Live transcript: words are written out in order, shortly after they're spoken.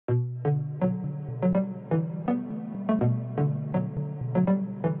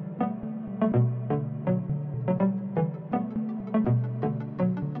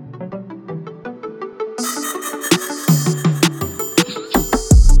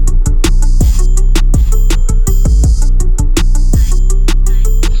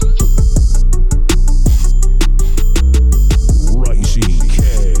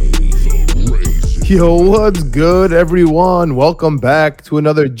Yo, what's good, everyone? Welcome back to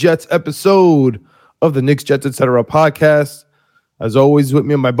another Jets episode of the Knicks, Jets, etc. podcast. As always, with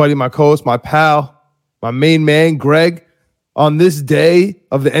me, my buddy, my co-host, my pal, my main man, Greg, on this day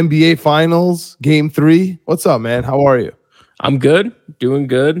of the NBA Finals, Game 3. What's up, man? How are you? I'm good, doing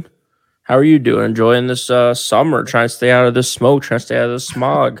good. How are you doing? Enjoying this summer, trying to stay out of the smoke, trying to stay out of the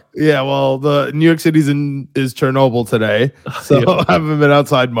smog. Yeah, well, the New York City's is Chernobyl today, so Yeah. I haven't been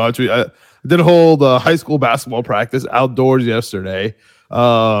outside much. I did hold a high school basketball practice outdoors yesterday,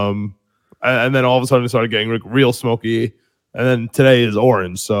 and then all of a sudden it started getting real smoky, and then today is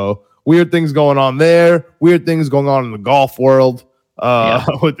orange. So weird things going on there. Weird things going on in the golf world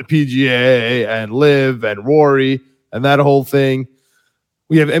with the PGA and Liv and Rory and that whole thing.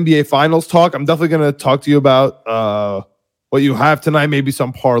 We have NBA Finals talk. I'm definitely going to talk to you about what you have tonight, maybe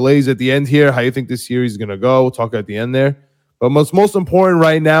some parlays at the end here, how you think this series is going to go. We'll talk at the end there. But most important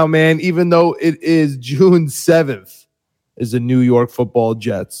right now, man, even though it is June 7th, is the New York Football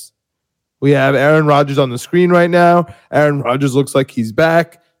Jets. We have Aaron Rodgers on the screen right now. Aaron Rodgers looks like he's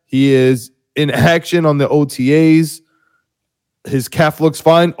back. He is in action on the OTAs. His calf looks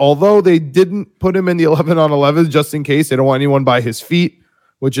fine, although they didn't put him in the 11 on 11 just in case. They don't want anyone by his feet,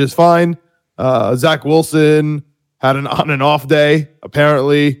 which is fine. Zach Wilson had an on and off day,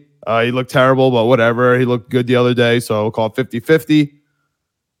 apparently. He looked terrible, but whatever. He looked good the other day, so we'll call it 50-50.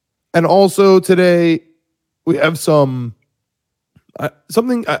 And also today, we have something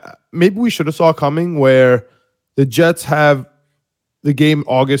maybe we should have saw coming, where the Jets have the game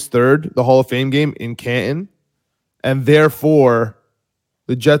August 3rd, the Hall of Fame game in Canton, and therefore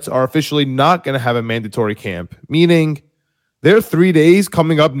the Jets are officially not going to have a mandatory camp, meaning their 3 days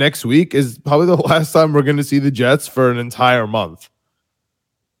coming up next week is probably the last time we're going to see the Jets for an entire month.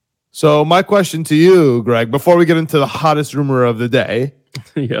 So my question to you, Greg, before we get into the hottest rumor of the day,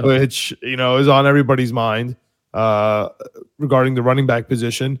 which is on everybody's mind regarding the running back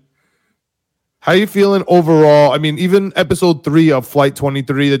position, how are you feeling overall? I mean, even episode 3 of Flight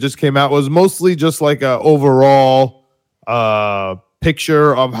 23 that just came out was mostly just like a overall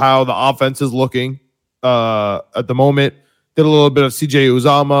picture of how the offense is looking at the moment. Did a little bit of CJ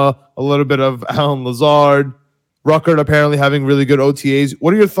Uzama, a little bit of Alan Lazard, Ruckert apparently having really good OTAs.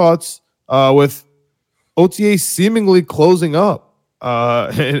 What are your thoughts with OTAs seemingly closing up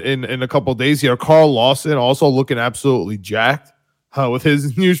in a couple of days here? Carl Lawson also looking absolutely jacked with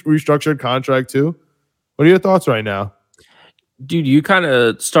his new restructured contract too. What are your thoughts right now? Dude, you kind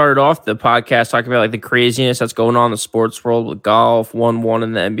of started off the podcast talking about like the craziness that's going on in the sports world with golf, 1-1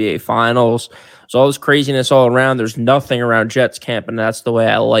 in the NBA Finals. So all this craziness all around. There's nothing around Jets camp, and that's the way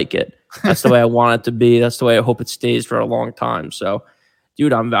I like it. That's the way I want it to be. That's the way I hope it stays for a long time. So,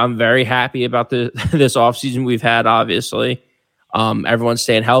 dude, I'm very happy about this offseason we've had, obviously. Everyone's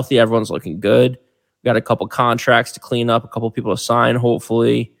staying healthy. Everyone's looking good. We got a couple contracts to clean up, a couple people to sign,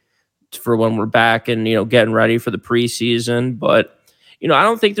 hopefully, for when we're back and, getting ready for the preseason. But, I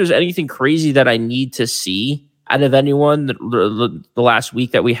don't think there's anything crazy that I need to see out of anyone the last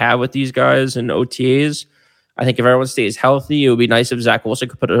week that we have with these guys and OTAs. I think if everyone stays healthy, it would be nice if Zach Wilson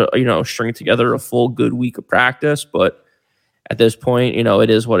could put string together a full good week of practice. But at this point, it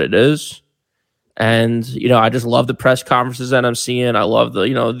is what it is. And, I just love the press conferences that I'm seeing. I love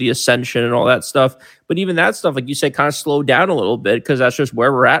the ascension and all that stuff. But even that stuff, like you said, kind of slowed down a little bit because that's just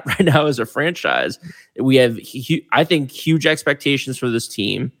where we're at right now as a franchise. We have, I think, huge expectations for this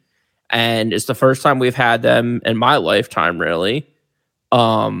team. And it's the first time we've had them in my lifetime, really.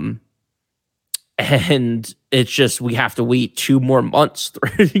 And it's just we have to wait 2 more months,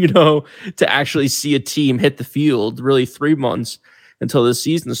 to actually see a team hit the field, really 3 months until the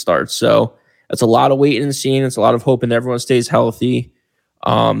season starts. So it's a lot of waiting and seeing. It's a lot of hoping everyone stays healthy.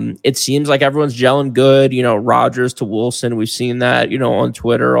 It seems like everyone's gelling good, Rodgers to Wilson. We've seen that, on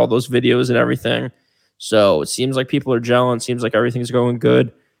Twitter, all those videos and everything. So it seems like people are gelling. It seems like everything's going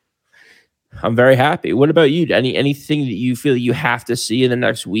good. I'm very happy. What about you? Anything that you feel you have to see in the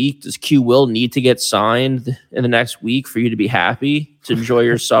next week? Does Q Will need to get signed in the next week for you to be happy, to enjoy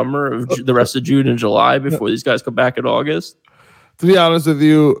your summer of the rest of June and July before these guys come back in August? To be honest with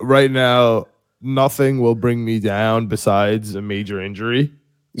you, right now, nothing will bring me down besides a major injury.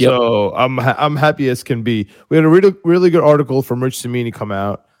 Yep. So I'm happy as can be. We had a really good article from Rich Cimini come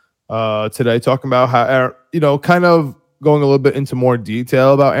out today talking about how, kind of going a little bit into more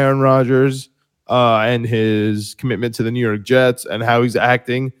detail about Aaron Rodgers and his commitment to the New York Jets and how he's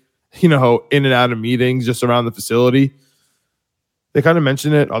acting, in and out of meetings just around the facility. They kind of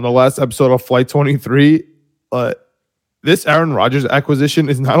mentioned it on the last episode of Flight 23, but this Aaron Rodgers acquisition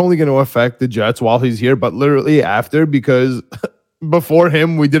is not only going to affect the Jets while he's here, but literally after, because before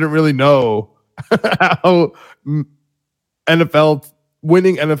him, we didn't really know how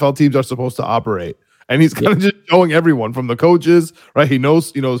winning NFL teams are supposed to operate. And he's kind of just showing everyone from the coaches, right? He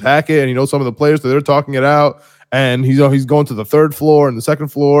knows Hackett, and he knows some of the players, so they're talking it out. And he's going to the third floor and the second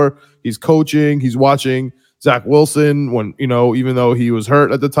floor. He's coaching. He's watching Zach Wilson when, even though he was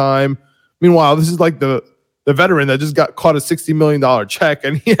hurt at the time. Meanwhile, this is like the veteran that just got caught a $60 million check,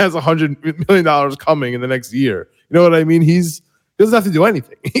 and he has $100 million coming in the next year. You know what I mean? He doesn't have to do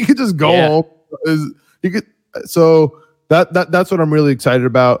anything. He could just go home. So that's what I'm really excited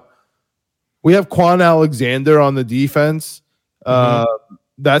about. We have Quan Alexander on the defense.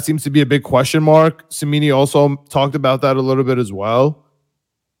 That seems to be a big question mark. Cimini also talked about that a little bit as well.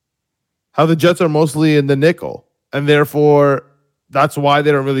 How the Jets are mostly in the nickel, and therefore that's why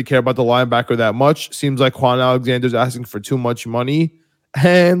they don't really care about the linebacker that much. Seems like Quan Alexander's asking for too much money,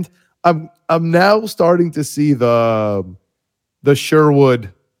 and I'm now starting to see the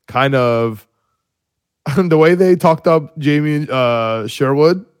Sherwood kind of the way they talked up Jamie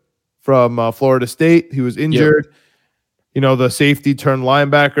Sherwood from Florida State. He was injured. The safety turned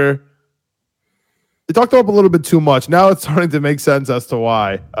linebacker. They talked up a little bit too much. Now it's starting to make sense as to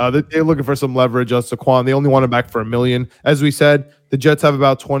why. They're looking for some leverage on Saquon. They only want him back for $1 million. As we said, the Jets have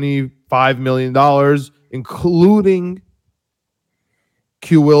about $25 million, including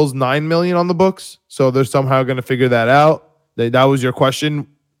Q Will's $9 million on the books. So they're somehow going to figure that out. That was your question.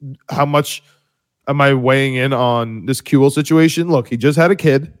 How much am I weighing in on this Q Will situation? Look, he just had a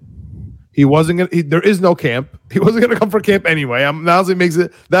kid. He wasn't going to, there is no camp. He wasn't going to come for camp anyway.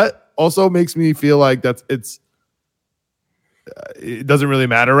 That also makes me feel like it doesn't really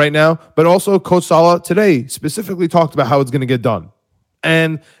matter right now. But also Coach Saleh today specifically talked about how it's going to get done.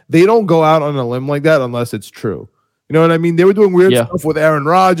 And they don't go out on a limb like that unless it's true. You know what I mean? They were doing weird stuff with Aaron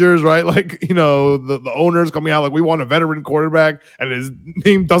Rodgers, right? Like, the owners coming out like, we want a veteran quarterback and his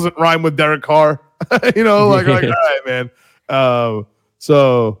name doesn't rhyme with Derek Carr. All right, man.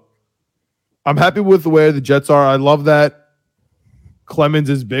 So I'm happy with where the Jets are. I love that Clemens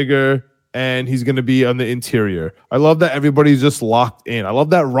is bigger and he's going to be on the interior. I love that everybody's just locked in. I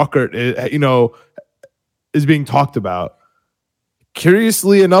love that Ruckert, is being talked about.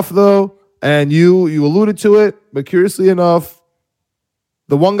 Curiously enough, though, and you alluded to it, but curiously enough,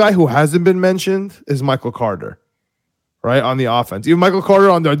 the one guy who hasn't been mentioned is Michael Carter, right, on the offense. Even Michael Carter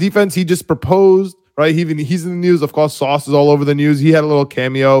on the defense, he just proposed, right? He's in the news. Of course, Sauce is all over the news. He had a little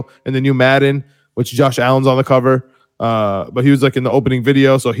cameo in the new Madden, which Josh Allen's on the cover. But he was like in the opening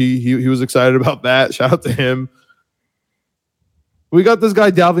video, so he was excited about that. Shout out to him. We got this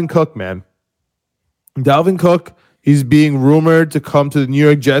guy, Dalvin Cook, man. Dalvin Cook, he's being rumored to come to the New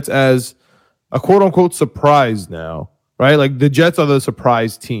York Jets as a quote-unquote surprise now, right? Like the Jets are the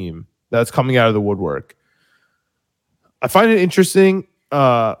surprise team that's coming out of the woodwork. I find it interesting.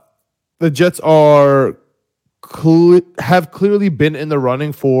 The Jets have clearly been in the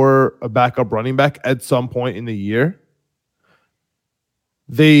running for a backup running back at some point in the year.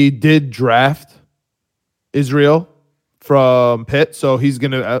 They did draft Israel from Pitt, so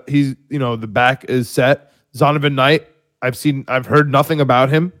the back is set. Zonovan Knight, I've heard nothing about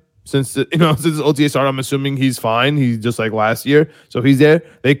him since since OTA started. I'm assuming he's fine. He's just like last year, so he's there.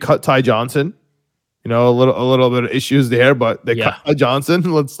 They cut Ty Johnson. A little bit of issues there, but they cut Ty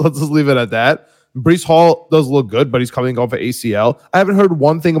Johnson. Let's just leave it at that. Breece Hall does look good, but he's coming off of ACL. I haven't heard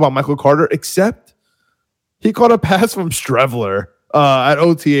one thing about Michael Carter except he caught a pass from Strevler at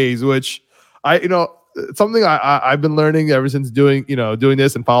OTAs, which something I've been learning ever since doing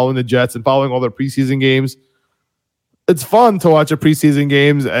this and following the Jets and following all their preseason games. It's fun to watch the preseason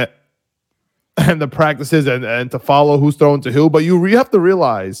games and the practices and to follow who's throwing to who, but you have to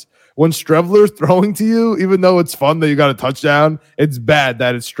realize when Strevler's throwing to you, even though it's fun that you got a touchdown, it's bad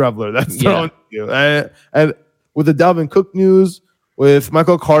that it's Strevler that's throwing to you. And with the Dalvin Cook news, with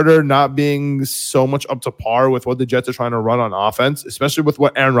Michael Carter not being so much up to par with what the Jets are trying to run on offense, especially with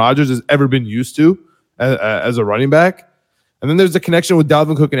what Aaron Rodgers has ever been used to as a running back. And then there's the connection with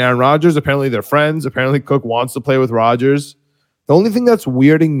Dalvin Cook and Aaron Rodgers. Apparently they're friends. Apparently Cook wants to play with Rodgers. The only thing that's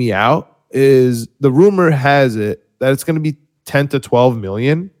weirding me out is the rumor has it that it's going to be 10 to 12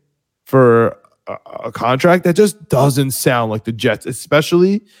 million for a contract. That just doesn't sound like the Jets,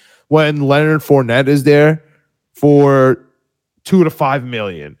 especially when Leonard Fournette is there for 2 to 5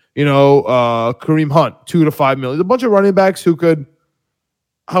 million. Kareem Hunt, 2 to 5 million. A bunch of running backs who could,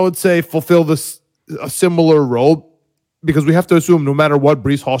 I would say, fulfill a similar role, because we have to assume no matter what,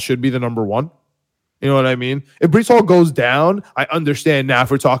 Breece Hall should be the number one. You know what I mean? If Breece Hall goes down, I understand now.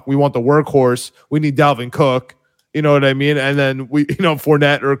 If we're talking, we want the workhorse, we need Dalvin Cook. You know what I mean? And then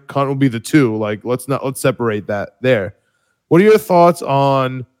Fournette or Hunt will be the two. Like, let's separate that there. What are your thoughts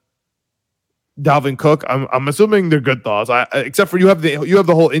on Dalvin Cook. I'm assuming they're good thoughts. Except for you have the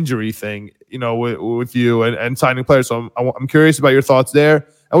whole injury thing, with you and signing players. So I'm curious about your thoughts there.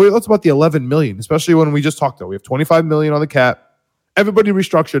 And let's about the 11 million, especially when we just talked about we have 25 million on the cap. Everybody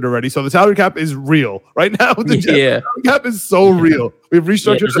restructured already, so the salary cap is real right now. The salary cap is so real. We've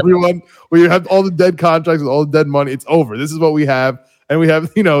restructured everyone. We have all the dead contracts with all the dead money. It's over. This is what we have, and we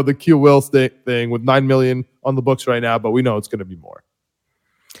have the Q Will thing with 9 million on the books right now, but we know it's going to be more.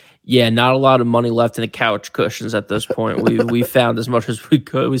 Yeah, not a lot of money left in the couch cushions at this point. We found as much as we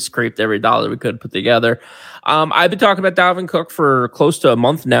could. We scraped every dollar we could put together. I've been talking about Dalvin Cook for close to a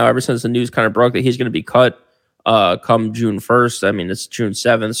month now, ever since the news kind of broke that he's going to be cut come June 1st. I mean, it's June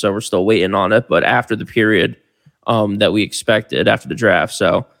 7th, so we're still waiting on it, but after the period that we expected after the draft.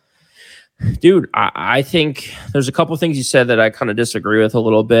 So, dude, I think there's a couple things you said that I kind of disagree with a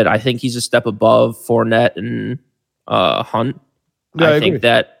little bit. I think he's a step above Fournette and Hunt. Yeah, I think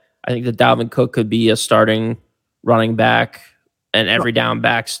that Dalvin Cook could be a starting running back and every down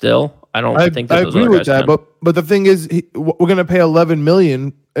back still. I think that those agree other with guys that, can. but the thing is, we're going to pay 11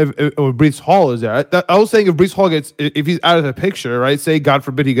 million if Breece Hall is there. I was saying if Breece Hall if he's out of the picture, right? Say God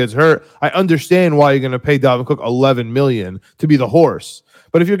forbid he gets hurt, I understand why you're going to pay Dalvin Cook 11 million to be the horse.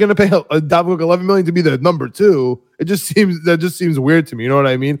 But if you're going to pay Dalvin Cook 11 million to be the number 2, that just seems weird to me. You know what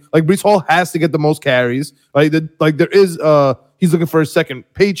I mean? Like Breece Hall has to get the most carries. Like there is he's looking for a second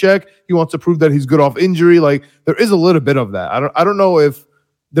paycheck. He wants to prove that he's good off injury. Like there is a little bit of that. I don't know if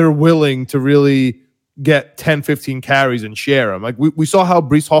they're willing to really get 10, 15 carries and share them. Like we saw how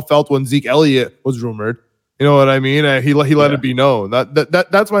Breece Hall felt when Zeke Elliott was rumored. You know what I mean? He let it be known.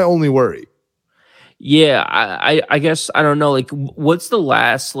 That's my only worry. Yeah, I guess I don't know. Like, what's the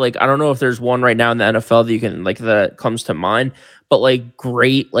last? Like, I don't know if there's one right now in the NFL that you can that comes to mind. But like,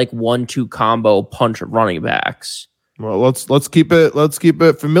 great 1-2 combo punch running backs. Well, let's keep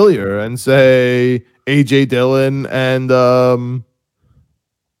it familiar and say AJ Dillon and oh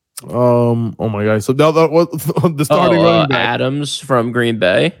my God. So now the starting running back Adams from Green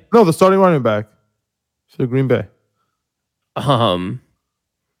Bay. No, the starting running back. So Green Bay.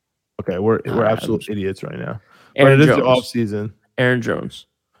 Okay, we're absolute idiots right now. Aaron but it Jones. is the off season. Aaron Jones.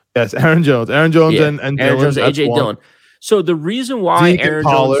 Yes, Aaron Jones. And Aaron Dillon, Jones, AJ Dillon. So the reason why Zeke Aaron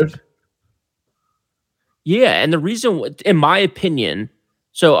Jones, and the reason, in my opinion,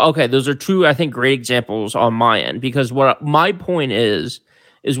 so okay, those are two I think great examples on my end, because what my point is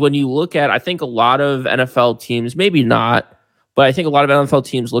when you look at, I think a lot of NFL teams, maybe not, but I think a lot of NFL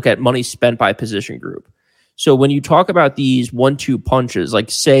teams look at money spent by position group. So when you talk about these 1-2 punches, like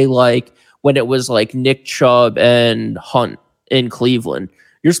say like when it was like Nick Chubb and Hunt in Cleveland,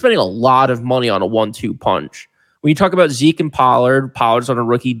 you're spending a lot of money on a 1-2 punch. When you talk about Zeke and Pollard's on a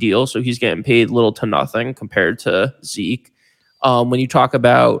rookie deal, so he's getting paid little to nothing compared to Zeke. When you talk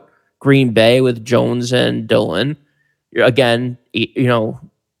about Green Bay with Jones and Dillon, again,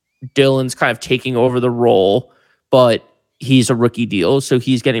 Dillon's kind of taking over the role, but he's a rookie deal, so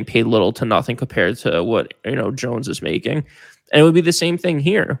he's getting paid little to nothing compared to what Jones is making. And it would be the same thing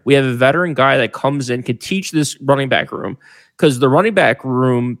here. We have a veteran guy that comes in, can teach this running back room, because the running back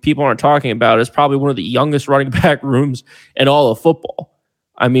room people aren't talking about is probably one of the youngest running back rooms in all of football.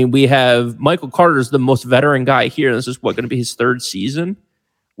 I mean, we have Michael Carter's the most veteran guy here. This is going to be his 3rd season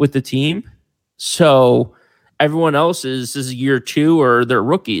with the team. So everyone else is year 2 or they're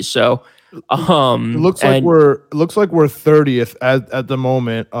rookies. So it looks like we're 30th at the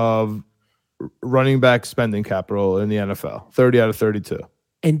moment of running back spending capital in the NFL. 30 out of 32.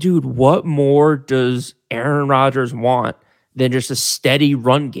 And dude, what more does Aaron Rodgers want than just a steady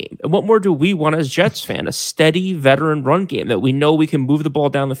run game? And what more do we want as Jets fan? A steady veteran run game that we know we can move the ball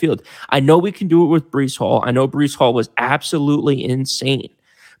down the field. I know we can do it with Breece Hall. I know Breece Hall was absolutely insane.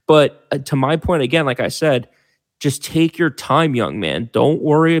 But to my point, again, like I said, just take your time, young man. Don't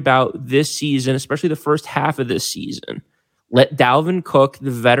worry about this season, especially the first half of this season. Let Dalvin Cook,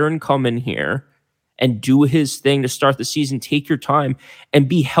 the veteran, come in here and do his thing to start the season. Take your time and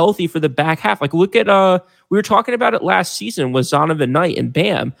be healthy for the back half. Like, look at we were talking about it last season with Zonovan Knight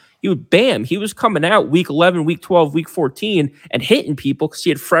and he was coming out week 11, week 12, week 14 and hitting people because he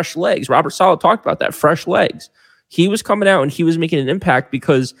had fresh legs. Robert Saleh talked about that, fresh legs. He was coming out and he was making an impact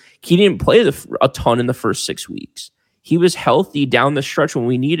because he didn't play a ton in the first 6 weeks. He was healthy down the stretch when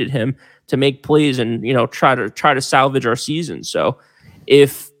we needed him to make plays and try to salvage our season. So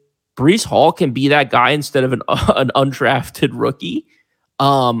if Breece Hall can be that guy instead of an undrafted rookie,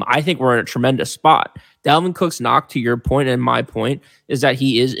 I think we're in a tremendous spot. Dalvin Cook's knock, to your point and my point, is that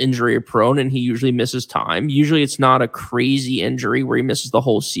he is injury prone and he usually misses time. Usually it's not a crazy injury where he misses the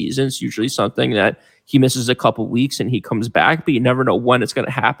whole season. It's usually something that he misses a couple weeks and he comes back, but you never know when it's going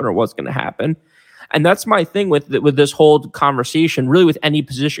to happen or what's going to happen. And that's my thing with this whole conversation, really with any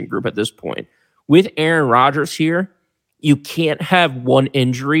position group at this point. With Aaron Rodgers here, you can't have one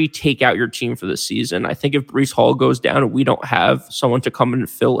injury take out your team for the season. I think if Breece Hall goes down and we don't have someone to come in and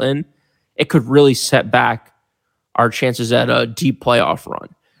fill in, it could really set back our chances at a deep playoff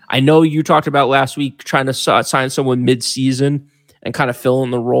run. I know you talked about last week trying to sign someone mid-season and kind of fill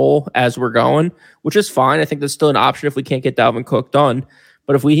in the role as we're going, which is fine. I think that's still an option if we can't get Dalvin Cook done.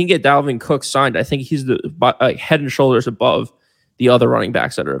 But if we can get Dalvin Cook signed, I think he's the head and shoulders above the other running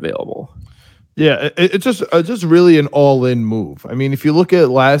backs that are available. Yeah, it's just really an all-in move. I mean, if you look at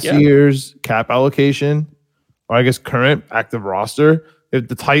last year's cap allocation, or I guess current active roster, if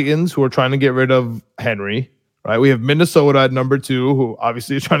the Titans, who are trying to get rid of Henry, right? We have Minnesota at number 2, who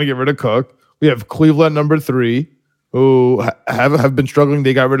obviously is trying to get rid of Cook. We have Cleveland number 3, who have been struggling.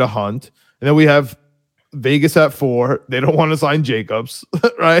 They got rid of Hunt. And then we have Vegas at 4. They don't want to sign Jacobs,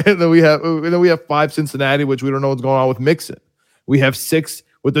 right? And then we have 5 Cincinnati, which we don't know what's going on with Mixon. We have 6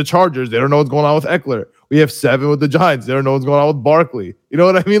 with the Chargers. They don't know what's going on with Eckler. We have 7 with the Giants. They don't know what's going on with Barkley. You know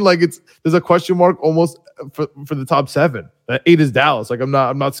what I mean? Like there's a question mark almost for the top 7. 8 is Dallas. Like I'm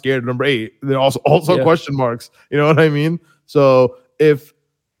not scared of number 8. There are also question marks. You know what I mean? So if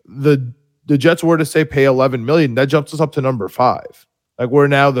the Jets were to say pay $11 million, that jumps us up to number 5. Like we're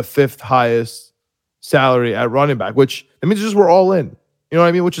now the 5th highest salary at running back, which I mean just we're all in. You know what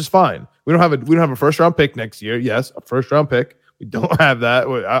I mean? Which is fine. We don't have a first round pick next year. Yes, a first round pick. We don't have that.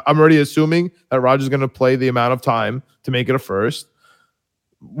 I'm already assuming that Rodgers is going to play the amount of time to make it a first.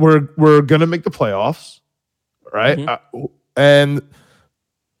 We're going to make the playoffs, right? Mm-hmm. And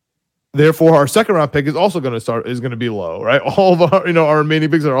therefore, our second round pick is also going to be low, right? All of our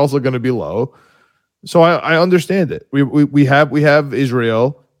remaining picks are also going to be low. So I understand it. We have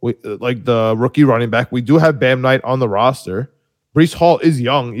Israel, like the rookie running back. We do have Bam Knight on the roster. Breece Hall is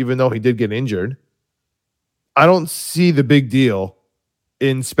young, even though he did get injured. I don't see the big deal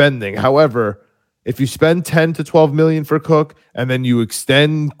in spending. However, if you spend 10 to 12 million for Cook and then you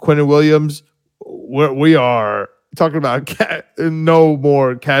extend Quinnen Williams, we are talking about no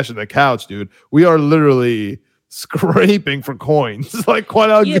more cash in the couch, dude. We are literally scraping for coins. Like Quan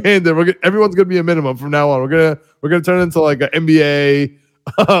Alexander, everyone's gonna be a minimum from now on. We're gonna turn into like an NBA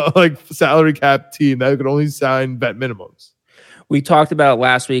like salary cap team that could only sign vet minimums. We talked about it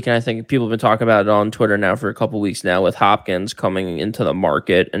last week, and I think people have been talking about it on Twitter now for a couple of weeks now with Hopkins coming into the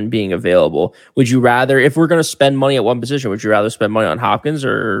market and being available. Would you rather, if we're going to spend money at one position, would you rather spend money on Hopkins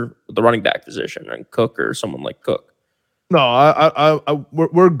or the running back position and Cook or someone like Cook? No,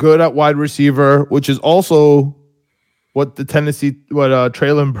 we're good at wide receiver, which is also what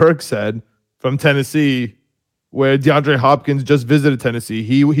Traylon Burke said from Tennessee, where DeAndre Hopkins just visited Tennessee.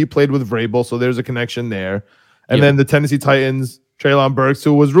 He played with Vrabel, so there's a connection there. And then the Tennessee Titans, Traylon Burks,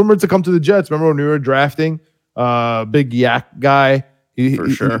 who was rumored to come to the Jets. Remember when we were drafting? Big yak guy.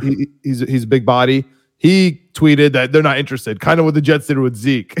 He's a big body. He tweeted that they're not interested, kind of what the Jets did with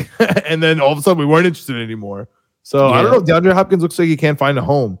Zeke. And then all of a sudden we weren't interested anymore. So I don't know. DeAndre Hopkins looks like he can't find a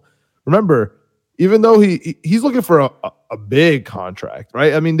home. Remember, even though he's looking for a big contract,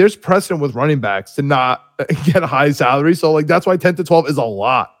 right? I mean, there's precedent with running backs to not get a high salary. So like that's why 10 to 12 is a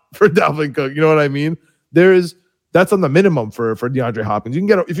lot for Dalvin Cook. You know what I mean? That's on the minimum for DeAndre Hopkins.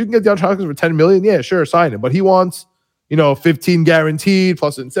 If you can get DeAndre Hopkins for $10 million, yeah, sure, sign him. But he wants 15 guaranteed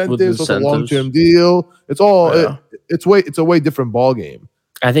plus incentives, plus a long-term deal. It's a way different ball game.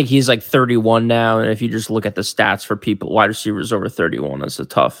 I think he's like 31 now, and if you just look at the stats for people, wide receivers over 31, that's a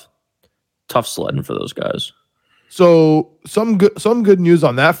tough sledding for those guys. So some good news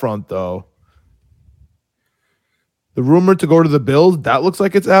on that front, though. The rumor to go to the Bills, that looks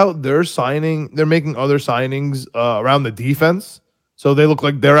like it's out. They're making other signings around the defense. So they look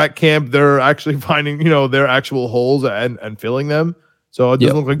like they're at camp. They're actually finding, their actual holes and filling them. So it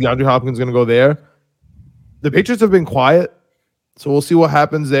doesn't look like DeAndre Hopkins is going to go there. The Patriots have been quiet. So we'll see what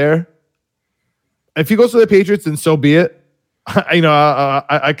happens there. If he goes to the Patriots, then so be it.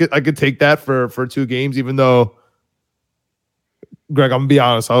 I could take that for 2 games, even though, Greg, I'm gonna be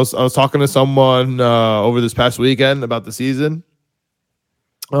honest. I was talking to someone over this past weekend about the season,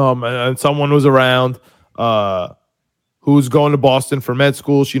 and someone was around who's going to Boston for med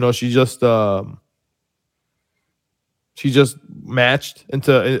school. She just matched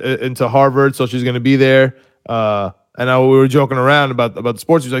into Harvard, so she's gonna be there. And we were joking around about the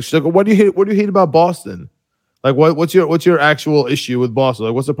sports. She's like, "What do you hate about Boston?" Like, what's your actual issue with Boston?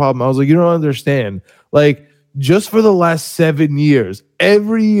 Like, what's the problem? I was like, you don't understand. Like, just for the last 7 years,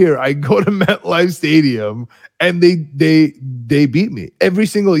 every year I go to MetLife Stadium and they beat me every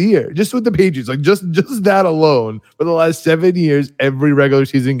single year, just with the Patriots. Like, just that alone, for the last 7 years, every regular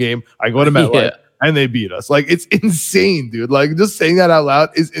season game I go to MetLife and they beat us. Like, it's insane, dude. Like, just saying that out loud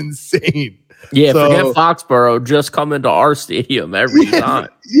is insane. Yeah, forget Foxborough. Just come into our stadium every time.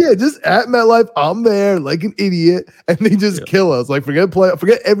 Yeah, just at MetLife, I'm there like an idiot, and they just kill us. Like,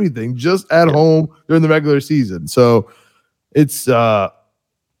 forget everything. Just at home during the regular season. So it's I'm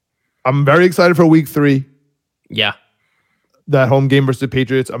very excited for week 3. Yeah. That home game versus the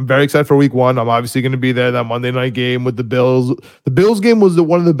Patriots. I'm very excited for week 1. I'm obviously going to be there. That Monday night game with the Bills. The Bills game was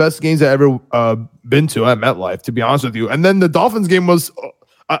one of the best games I've ever been to at MetLife, to be honest with you. And then the Dolphins game was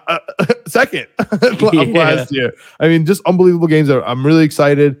second last year. I mean, just unbelievable games. I'm really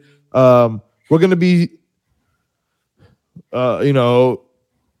excited. We're going to be,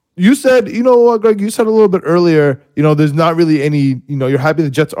 you said, Greg, you said a little bit earlier, there's not really any, you're happy the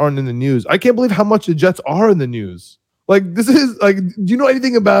Jets aren't in the news. I can't believe how much the Jets are in the news. Like, this is like, do you know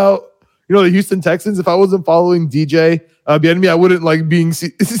anything about, the Houston Texans? If I wasn't following DJ Bieniemy, I wouldn't like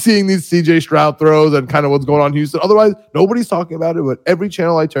seeing these CJ Stroud throws and kind of what's going on in Houston. Otherwise, nobody's talking about it. But every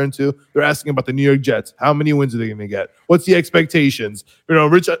channel I turn to, they're asking about the New York Jets. How many wins are they going to get? What's the expectations?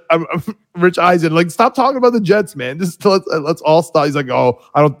 Rich Eisen, like, stop talking about the Jets, man. Just let's all stop. He's like, I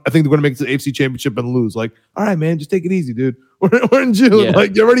think they're going to make it to the AFC Championship and lose. Like, all right, man, just take it easy, dude. We're in June. Yeah.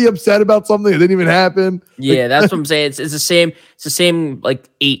 Like, you're already upset about something that didn't even happen. Yeah, that's what I'm saying. It's the same. It's the same, like,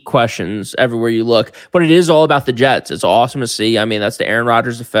 8 questions everywhere you look. But it is all about the Jets. It's awesome to see. I mean, that's the Aaron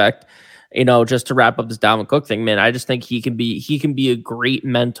Rodgers effect. Just to wrap up this Dalvin Cook thing, man, I just think he can be a great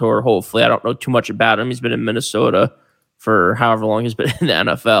mentor. Hopefully, I don't know too much about him. He's been in Minnesota for however long he's been in the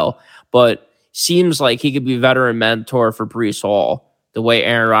NFL, but seems like he could be a veteran mentor for Breece Hall, the way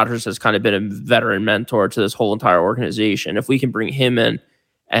Aaron Rodgers has kind of been a veteran mentor to this whole entire organization. If we can bring him in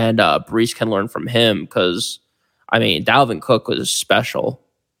and Breece can learn from him, because, I mean, Dalvin Cook was special,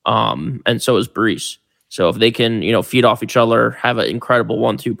 and so is Breece. So if they can, feed off each other, have an incredible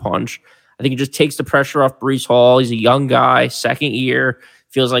 1-2 punch, I think it just takes the pressure off Breece Hall. He's a young guy, second year.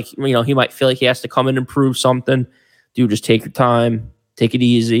 Feels like, he might feel like he has to come in and prove something. Dude, just take your time, take it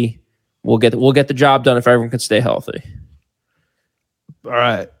easy. We'll get the job done if everyone can stay healthy. All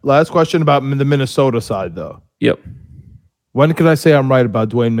right. Last question about the Minnesota side, though. Yep. When can I say I'm right about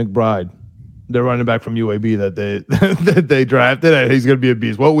Dwayne McBride? They're running back from UAB that they drafted, and he's going to be a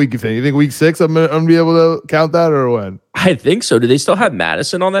beast. What week you think? You think week 6 I'm going to be able to count that, or when? I think so. Do they still have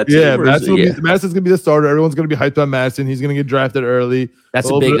Madison on that team? Yeah, Madison's going to be the starter. Everyone's going to be hyped on Madison. He's going to get drafted early. That's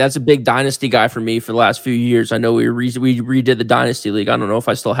a big dynasty guy for me for the last few years. I know we redid the dynasty league. I don't know if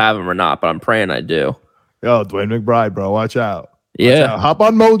I still have him or not, but I'm praying I do. Yo, Dwayne McBride, bro, watch out. Yeah. Hop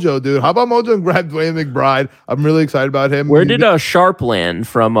on Mojo, dude. Hop on Mojo and grab Dwayne McBride. I'm really excited about him. Where did Sharp land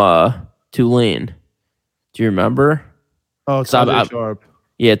from Tulane? Do you remember? Oh, Tajay Sharp.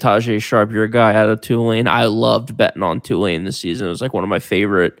 Yeah, Tajay Sharp. You're a guy out of Tulane. I loved betting on Tulane this season. It was like one of my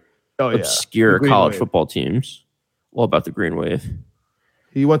favorite obscure college football teams. All about the Green Wave.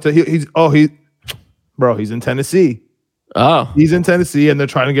 He went to he's in Tennessee. Oh. He's in Tennessee, and they're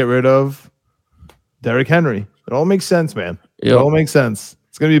trying to get rid of Derrick Henry. It all makes sense, man. It all makes sense.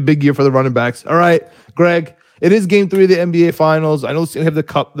 It's going to be a big year for the running backs. All right, Greg, it is game 3 of the NBA Finals. I know we have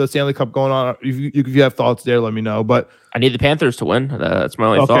the Stanley Cup going on. If you have thoughts there, let me know. But I need the Panthers to win. That's my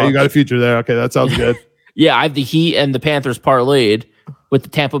only thought. Okay, you got a future there. Okay, that sounds good. Yeah, I have the Heat and the Panthers parlayed with the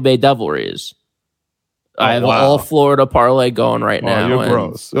Tampa Bay Devil Rays. I have all Florida parlay going right now. You're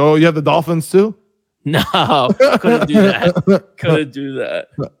gross. Oh, you have the Dolphins too? No, couldn't do that. Couldn't do that.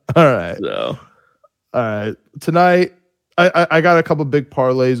 All right. So. All right. Tonight, I got a couple big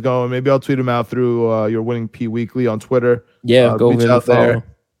parlays going. Maybe I'll tweet them out through your Winning P Weekly on Twitter. Yeah, go out there.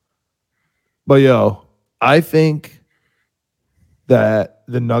 But I think that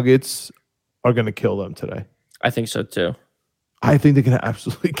the Nuggets are going to kill them today. I think so too. I think they're going to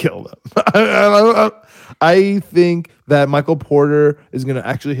absolutely kill them. I think that Michael Porter is going to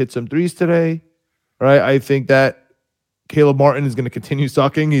actually hit some threes today. Right? I think that Caleb Martin is going to continue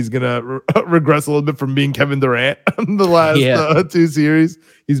sucking. He's going to regress a little bit from being Kevin Durant in the last 2 series.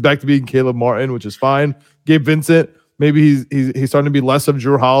 He's back to being Caleb Martin, which is fine. Gabe Vincent, maybe he's starting to be less of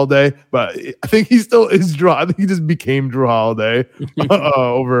Drew Holiday, but I think he still is Drew. I think he just became Drew Holiday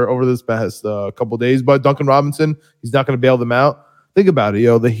over this past couple days. But Duncan Robinson, he's not going to bail them out. Think about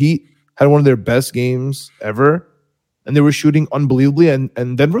it, the Heat had one of their best games ever, and they were shooting unbelievably,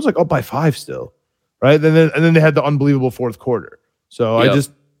 and Denver's like up by 5 still. Right. And then they had the unbelievable fourth quarter. So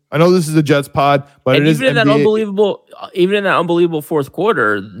I know this is a Jets pod, but And it is even in NBA. that unbelievable fourth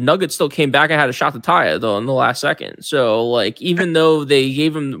quarter, Nuggets still came back and had a shot to tie it though in the last second. So like, even though they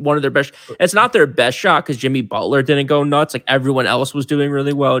gave him one of their best, it's not their best shot because Jimmy Butler didn't go nuts. Like everyone else was doing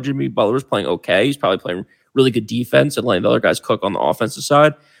really well. Jimmy Butler was playing okay. He's probably playing really good defense and letting the other guys cook on the offensive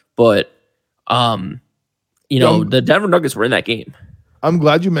side. But the Denver Nuggets were in that game. I'm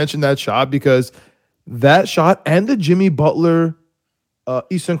glad you mentioned that shot because that shot and the Jimmy Butler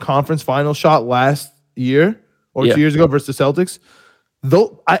Eastern Conference Final shot last year or 2 years ago versus the Celtics.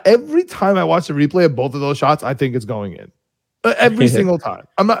 Though every time I watch the replay of both of those shots, I think it's going in. Every single time.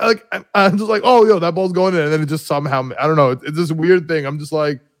 I'm not like I'm just like, oh, yo, that ball's going in, and then it just somehow, I don't know. It's this weird thing. I'm just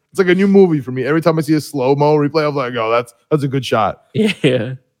like, it's like a new movie for me. Every time I see a slow-mo replay, I'm like, oh, that's a good shot.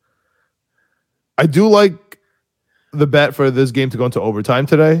 Yeah. I do like the bet for this game to go into overtime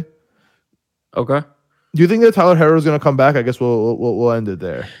today. Okay. Do you think that Tyler Herro is going to come back? I guess we'll end it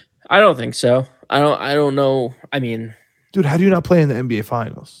there. I don't think so. I don't know. I mean, dude, how do you not play in the NBA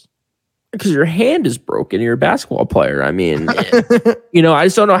Finals? Because your hand is broken. You're a basketball player. I mean, I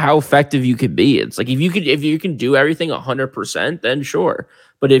just don't know how effective you could be. It's like if you can do everything 100%, then sure.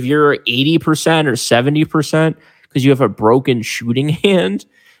 But if you're 80% or 70% because you have a broken shooting hand,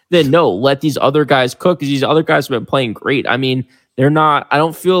 then no, let these other guys cook because these other guys have been playing great. I mean, they're not. I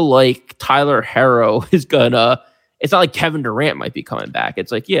don't feel like Tyler Herro is gonna. It's not like Kevin Durant might be coming back.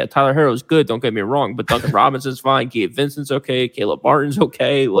 It's like, yeah, Tyler Herro's good. Don't get me wrong, but Duncan Robinson's fine. Gabe Vincent's okay. Caleb Martin's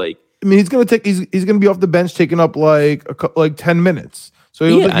okay. Like, I mean, he's gonna be off the bench, taking up like 10 minutes. So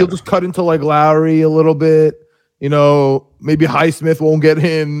he'll just cut into like Lowry a little bit. Maybe Highsmith won't get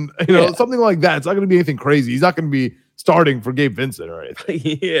in. Something like that. It's not gonna be anything crazy. He's not gonna be starting for Gabe Vincent or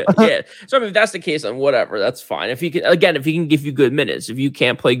anything. yeah. So I mean, if that's the case, then whatever, that's fine. If he can give you good minutes. If you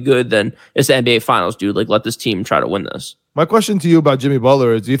can't play good, then it's the NBA Finals, dude. Like, let this team try to win this. My question to you about Jimmy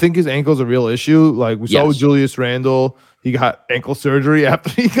Butler is: do you think his ankle's a real issue? Like we saw with Julius Randle, he got ankle surgery after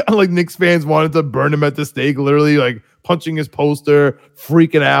he got like Knicks fans wanted to burn him at the stake, literally like punching his poster,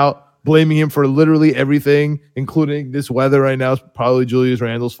 freaking out, blaming him for literally everything, including this weather right now. It's probably Julius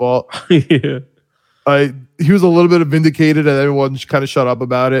Randle's fault. Yeah. He was a little bit vindicated, and everyone kind of shut up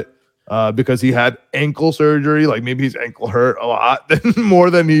about it because he had ankle surgery. Like maybe his ankle hurt a lot more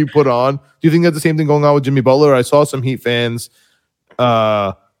than he put on. Do you think that's the same thing going on with Jimmy Butler? I saw some Heat fans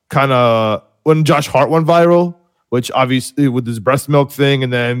kind of when Josh Hart went viral, which obviously with his breast milk thing,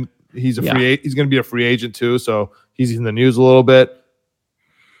 and then he's he's going to be a free agent too, so he's in the news a little bit.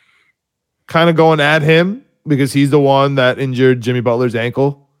 Kind of going at him because he's the one that injured Jimmy Butler's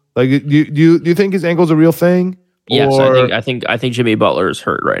ankle. Like, do you think his ankle's a real thing? Yes, I think Jimmy Butler is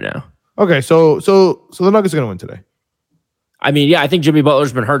hurt right now. Okay, so the Nuggets are going to win today. I mean, yeah, I think Jimmy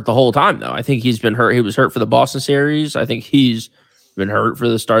Butler's been hurt the whole time, though. I think he's been hurt. He was hurt for the Boston series. I think he's been hurt for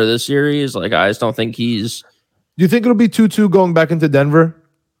the start of this series. Like, I just don't think he's. Do you think it'll be 2-2 going back into Denver?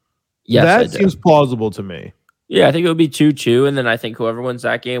 Yes, that seems plausible to me. Yeah, I think it'll be 2-2, and then I think whoever wins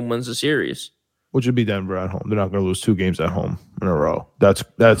that game wins the series. Which would be Denver at home. They're not going to lose 2 games at home in a row. That's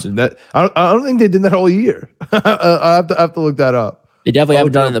that. I don't think they did that all year. I have to look that up. They definitely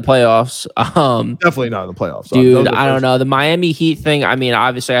haven't done it in the playoffs. Definitely not in the playoffs, dude. I don't know the Miami Heat thing. I mean,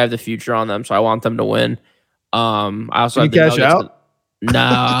 obviously, I have the future on them, so I want them to win. I also have cash out. No,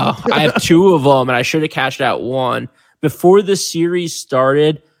 I have 2 of them, and I should have cashed out 1 before the series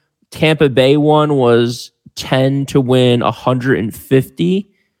started. Tampa Bay one was 10 to win 150.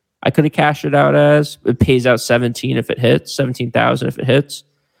 I could have cashed it out as it pays out 17 if it hits, 17,000 if it hits.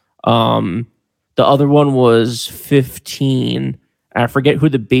 The other one was 15. And I forget who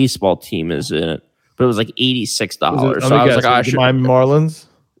the baseball team is in it, but it was like $86. So I was like, I should. Miami Marlins?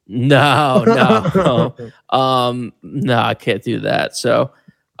 No. No, I can't do that. So,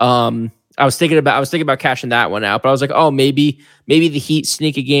 I was thinking about cashing that one out, but I was like, oh, maybe the Heat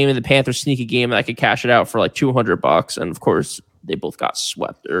sneak a game and the Panthers sneak a game, and I could cash it out for like $200. And of course, they both got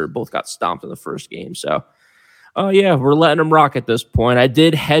swept or both got stomped in the first game. So, we're letting them rock at this point. I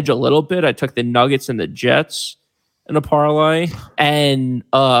did hedge a little bit. I took the Nuggets and the Jets in a parlay, and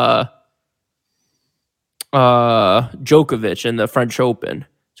Djokovic in the French Open.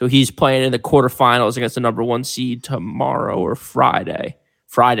 So he's playing in the quarterfinals against the number 1 seed tomorrow or Friday,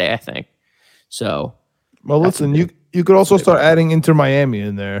 I think. So, well, listen, you could also start adding Inter Miami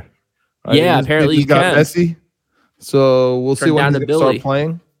in there. Right? Yeah, apparently you got can. Messi. So we'll see when he's going to start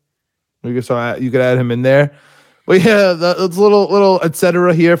playing. You could add him in there. But yeah, that's a little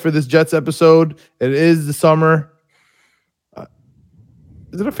etc. here for this Jets episode. It is the summer.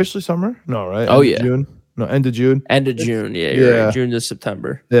 Is it officially summer? No, right? June? No, end of June. End of June, yeah. Right. June to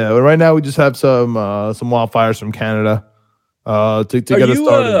September. Yeah, but right now we just have some wildfires from Canada. to get us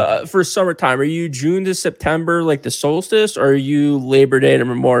started. For summertime, are you June to September, like the solstice, or are you Labor Day to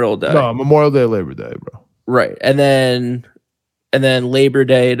Memorial Day? No, Memorial Day, Labor Day, bro. Right. And then Labor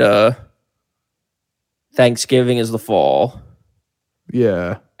Day to Thanksgiving is the fall.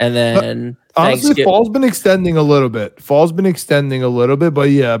 Yeah. And then honestly, fall's been extending a little bit. But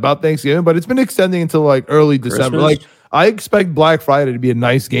yeah, about Thanksgiving. But it's been extending until like early December. Like I expect Black Friday to be a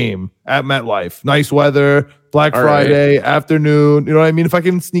nice game at MetLife. Nice weather, Black Friday afternoon. You know what I mean? If I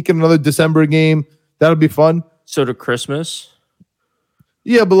can sneak in another December game, that'll be fun. So to Christmas?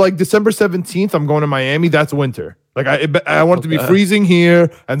 Yeah, but like December 17th, I'm going to Miami. That's winter. Like I want it to be freezing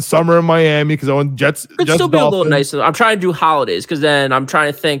here and summer in Miami because I want Jets. It'd still be a little nicer. I'm trying to do holidays because then I'm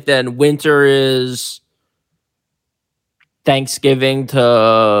trying to think. Then winter is Thanksgiving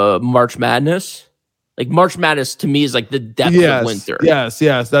to March Madness. Like March Madness to me is like the depth of winter. Yes,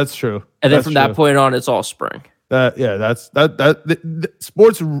 that's true. And then from that point on, it's all spring. That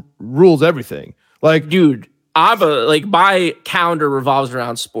sports rules everything. Like, dude. My calendar revolves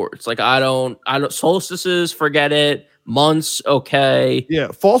around sports. Like I don't solstices, forget it. Months, okay.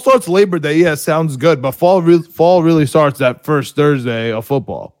 Yeah, fall starts Labor Day. Yeah, sounds good. But fall really starts that first Thursday of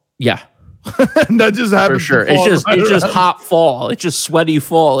football. Yeah, and that just happens. For sure, it's just hot fall. It's just sweaty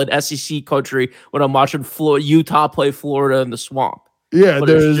fall in SEC country when I'm watching Utah play Florida in the swamp. Yeah,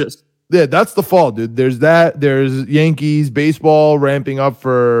 that's the fall, dude. There's that. There's Yankees baseball ramping up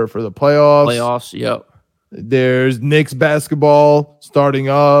for the playoffs. Yep. There's Knicks basketball starting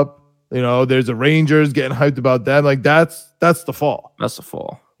up. You know, there's the Rangers getting hyped about that. Like that's the fall. That's the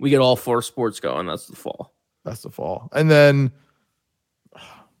fall. We get all 4 sports going. That's the fall. And then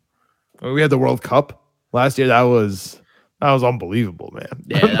we had the World Cup last year. That was unbelievable, man.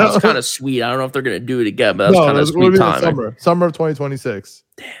 Yeah, that was kind of sweet. I don't know if they're gonna do it again, but that was kind of sweet time. Summer of 2026.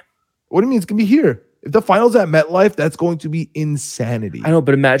 Damn. What do you mean it's gonna be here? If the finals at MetLife, that's going to be insanity. I know,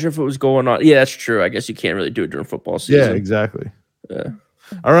 but imagine if it was going on. Yeah, that's true. I guess you can't really do it during football season. Yeah, exactly. Yeah.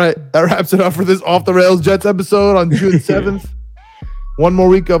 All right. That wraps it up for this Off the Rails Jets episode on June 7th. One more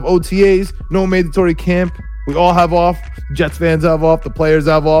week of OTAs. No mandatory camp. We all have off. Jets fans have off. The players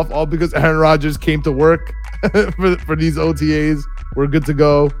have off. All because Aaron Rodgers came to work for these OTAs. We're good to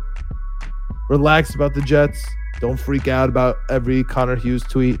go. Relax about the Jets. Don't freak out about every Connor Hughes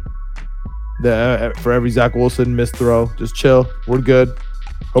tweet. For every Zach Wilson missed throw. Just chill. We're good.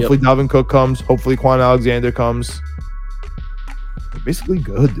 Hopefully Dalvin Cook comes. Hopefully Quan Alexander comes. We're basically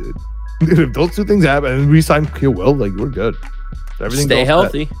good, dude. If those two things happen and re-sign Will, like we're good. Everything stay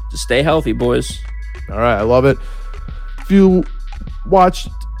healthy. Just stay healthy, boys. All right, I love it. If you watched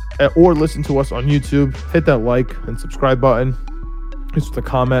or listened to us on YouTube, hit that like and subscribe button. Just a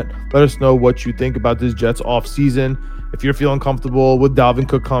comment. Let us know what you think about this Jets off season. If you're feeling comfortable with Dalvin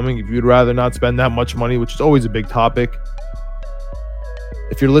Cook coming, if you'd rather not spend that much money, which is always a big topic.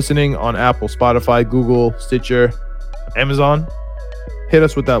 If you're listening on Apple, Spotify, Google, Stitcher, Amazon, hit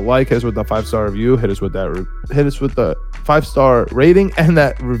us with that like, hit us with that 5-star review, hit us with the 5-star rating and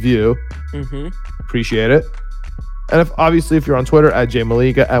that review. Appreciate it. And if you're on Twitter at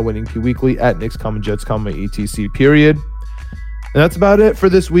JMaliga, at WinningPWeekly, at Knicks, Jets, etc. period. And that's about it for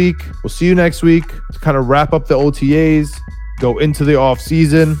this week. We'll see you next week to kind of wrap up the OTAs, go into the off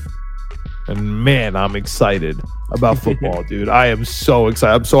season. And man, I'm excited about football, dude. I am so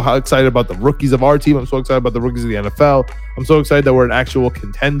excited. I'm so excited about the rookies of our team. I'm so excited about the rookies of the NFL. I'm so excited that we're an actual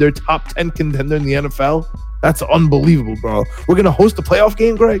contender, top 10 contender in the NFL. That's unbelievable, bro. We're going to host a playoff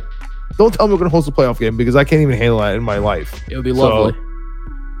game, Greg? Don't tell me we're going to host a playoff game because I can't even handle that in my life. It would be lovely.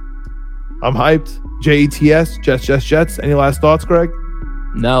 I'm hyped. Jets, Jets. Any last thoughts, Greg?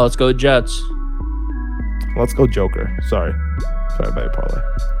 No, let's go Jets. Let's go Joker. Sorry about your parlay.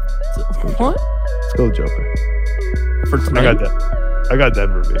 What? Let's go Joker. For tonight? I got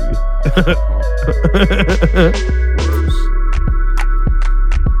Denver, baby.